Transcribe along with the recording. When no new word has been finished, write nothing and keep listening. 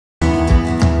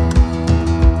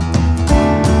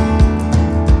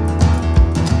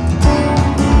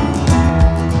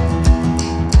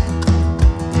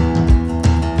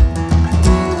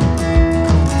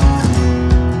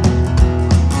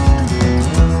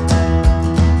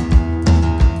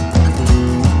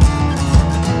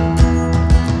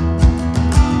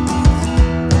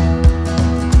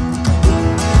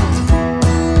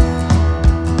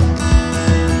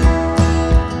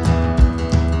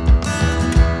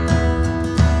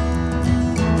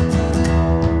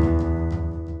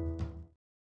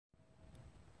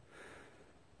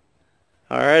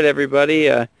Alright everybody,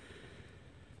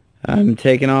 I'm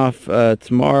taking off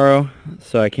tomorrow,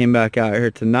 so I came back out here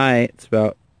tonight. It's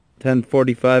about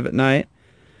 10:45 at night,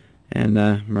 and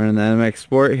I'm running the MX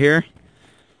Sport here.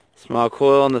 Small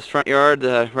coil in this front yard.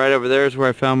 Right over there is where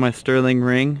I found my sterling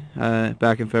ring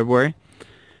back in February.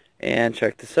 And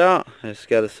check this out, I just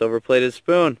got a silver plated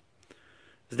spoon.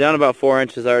 It's down about 4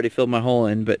 inches. I already filled my hole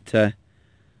in, but check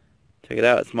it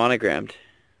out, it's monogrammed.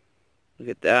 Look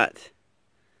at that.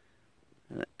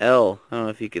 An L. I don't know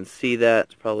if you can see that.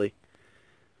 It's probably...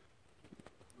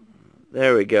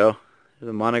 There we go. There's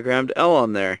a monogrammed L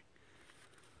on there.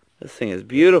 This thing is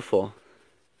beautiful.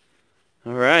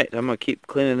 Alright, I'm going to keep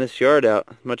cleaning this yard out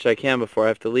as much as I can before I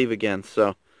have to leave again.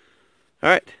 So,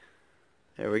 alright.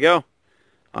 There we go.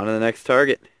 On to the next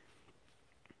target.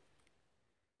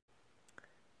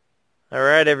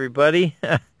 Alright everybody.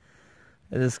 I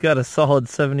just got a solid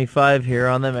 75 here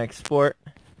on the MX Sport.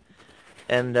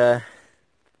 And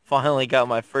finally got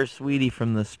my first Wheatie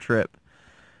from this trip.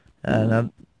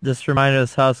 Now, just a reminder,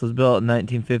 this house was built in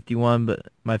 1951, but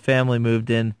my family moved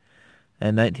in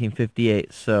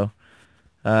 1958. So,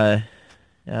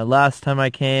 last time I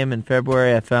came in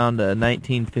February, I found a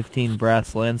 1915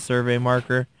 brass land survey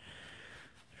marker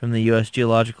from the U.S.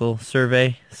 Geological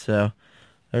Survey. So,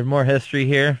 there's more history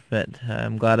here, but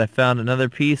I'm glad I found another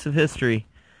piece of history.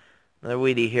 Another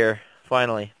Wheatie here,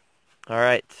 finally.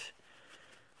 Alright.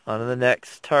 On to the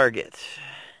next target.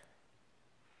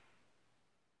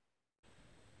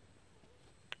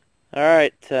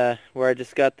 Alright, where I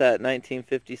just got that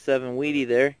 1957 Wheatie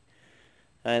there,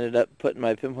 I ended up putting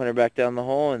my pinpointer back down the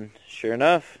hole, and sure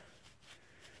enough,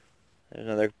 there's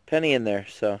another penny in there.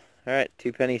 So, alright,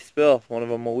 2 pennies spill, one of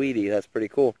them a Wheatie. That's pretty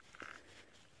cool.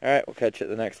 Alright, we'll catch you at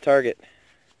the next target.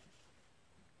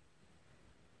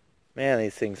 Man,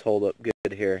 these things hold up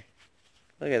good here.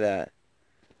 Look at that.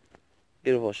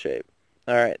 Beautiful shape.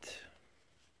 Alright.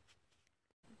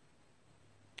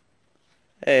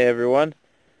 Hey everyone.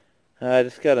 I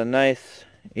just got a nice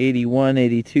 81,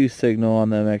 82 signal on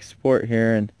the MX Sport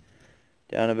here, and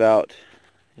down about,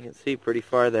 you can see pretty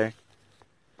far there.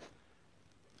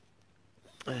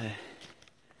 I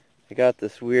got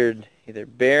this weird either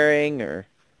bearing or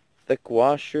thick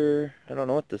washer. I don't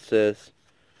know what this is.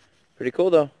 Pretty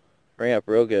cool though. Ring up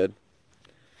real good.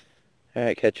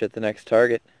 Alright, catch you at the next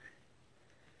target.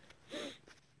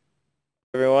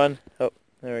 Everyone. Oh,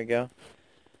 there we go.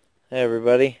 Hey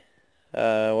everybody.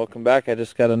 Welcome back. I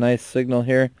just got a nice signal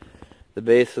here. The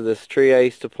base of this tree I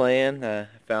used to play in. I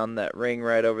found that ring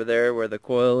right over there where the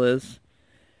coil is.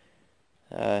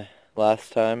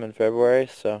 Last time in February,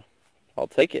 so I'll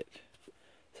take it.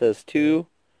 It says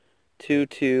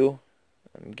 222.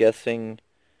 I'm guessing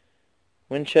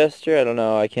Winchester. I don't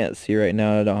know. I can't see right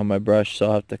now. I don't have my brush, so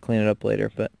I'll have to clean it up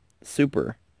later. But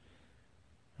super.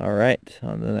 Alright,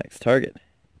 on to the next target.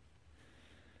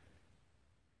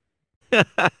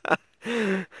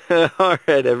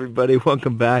 Alright everybody,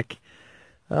 welcome back.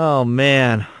 Oh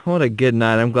man, what a good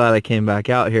night. I'm glad I came back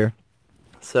out here.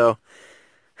 So,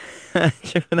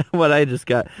 checking out what I just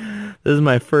got. This is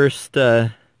my first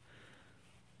higher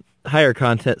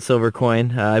content silver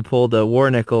coin. I pulled a war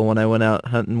nickel when I went out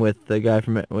hunting with the guy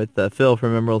with Phil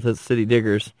from Emerald City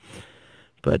Diggers.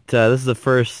 But this is the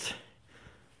first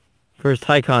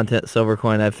high content silver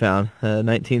coin I've found,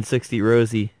 1960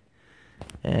 Rosie,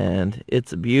 and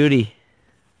it's a beauty.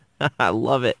 I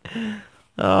love it.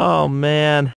 Oh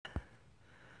man,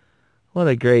 what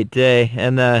a great day.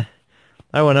 And I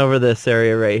went over this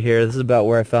area right here. This is about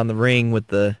where I found the ring with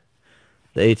the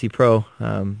AT Pro,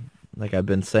 like I've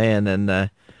been saying,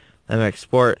 and MX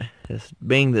Sport just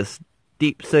being this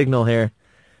deep signal here.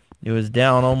 It was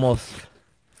down almost,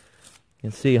 you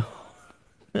can see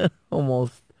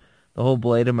almost the whole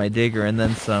blade of my digger and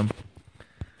then some.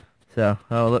 So,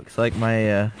 oh, it looks like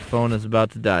my phone is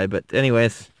about to die. But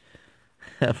anyways,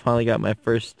 I finally got my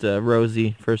first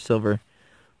Rosie, first silver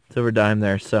dime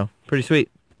there. So, pretty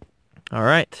sweet.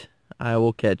 Alright, I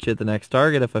will catch you at the next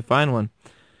target if I find one.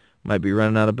 Might be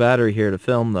running out of battery here to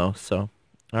film though. So,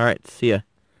 alright, see ya.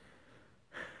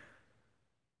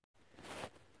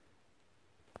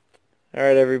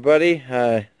 Alright everybody,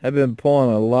 I've been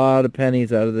pulling a lot of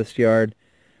pennies out of this yard.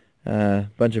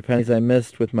 Bunch of pennies I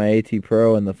missed with my AT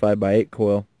Pro and the 5x8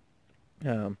 coil.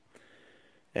 And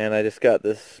I just got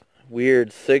this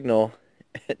weird signal.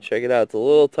 Check it out, it's a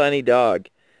little tiny dog.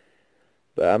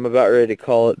 But I'm about ready to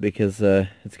call it because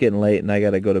it's getting late and I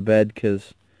gotta go to bed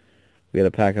because we gotta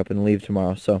pack up and leave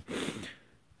tomorrow. So,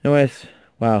 anyways,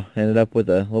 wow, ended up with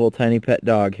a little tiny pet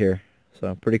dog here.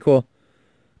 So, pretty cool.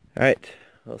 Alright,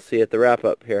 I'll see you at the wrap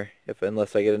up here,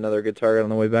 unless I get another good target on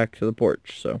the way back to the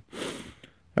porch. So,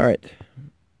 alright.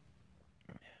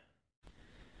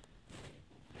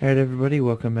 Alright everybody,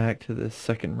 welcome back to this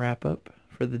second wrap-up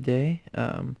for the day.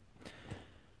 I'm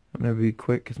going to be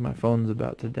quick because my phone's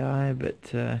about to die,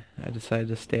 but I decided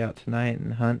to stay out tonight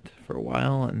and hunt for a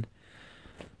while, and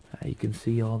you can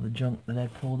see all the junk that I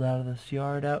pulled out of this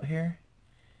yard out here.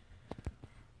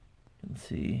 You can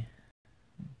see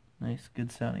nice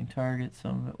good sounding target.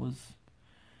 Some of it was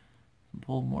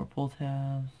more pull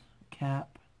tabs,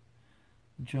 cap,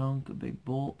 junk, a big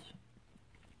bolt.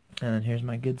 And then here's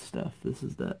my good stuff. This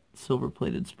is that silver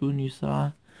plated spoon you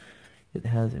saw. It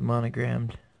has a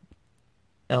monogrammed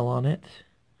L on it.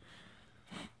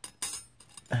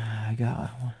 I got,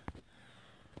 what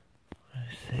did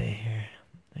I say here?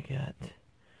 I got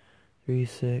 3,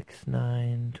 6,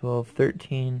 9, 12,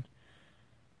 13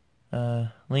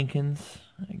 Lincolns.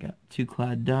 I got 2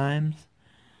 clad dimes.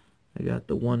 I got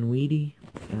the 1 Wheatie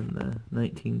and the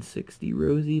 1960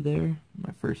 Rosie there.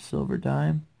 My first silver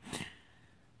dime.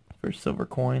 First silver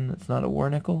coin that's not a war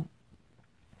nickel.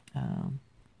 I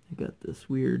got this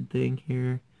weird thing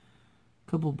here. A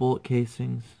couple bullet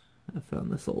casings. I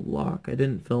found this old lock. I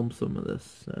didn't film some of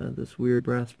this. This weird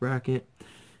brass bracket.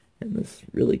 And this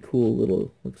really cool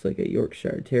little, looks like a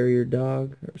Yorkshire Terrier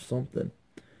dog or something.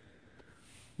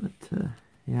 But,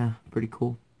 yeah, pretty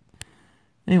cool.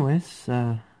 Anyways,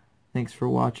 thanks for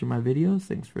watching my videos.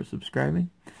 Thanks for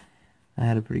subscribing. I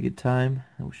had a pretty good time.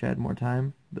 I wish I had more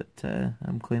time, but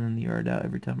I'm cleaning the yard out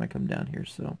every time I come down here,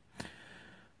 so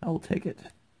I will take it.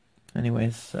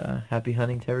 Anyways, happy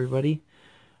hunting to everybody.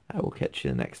 I will catch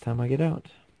you the next time I get out.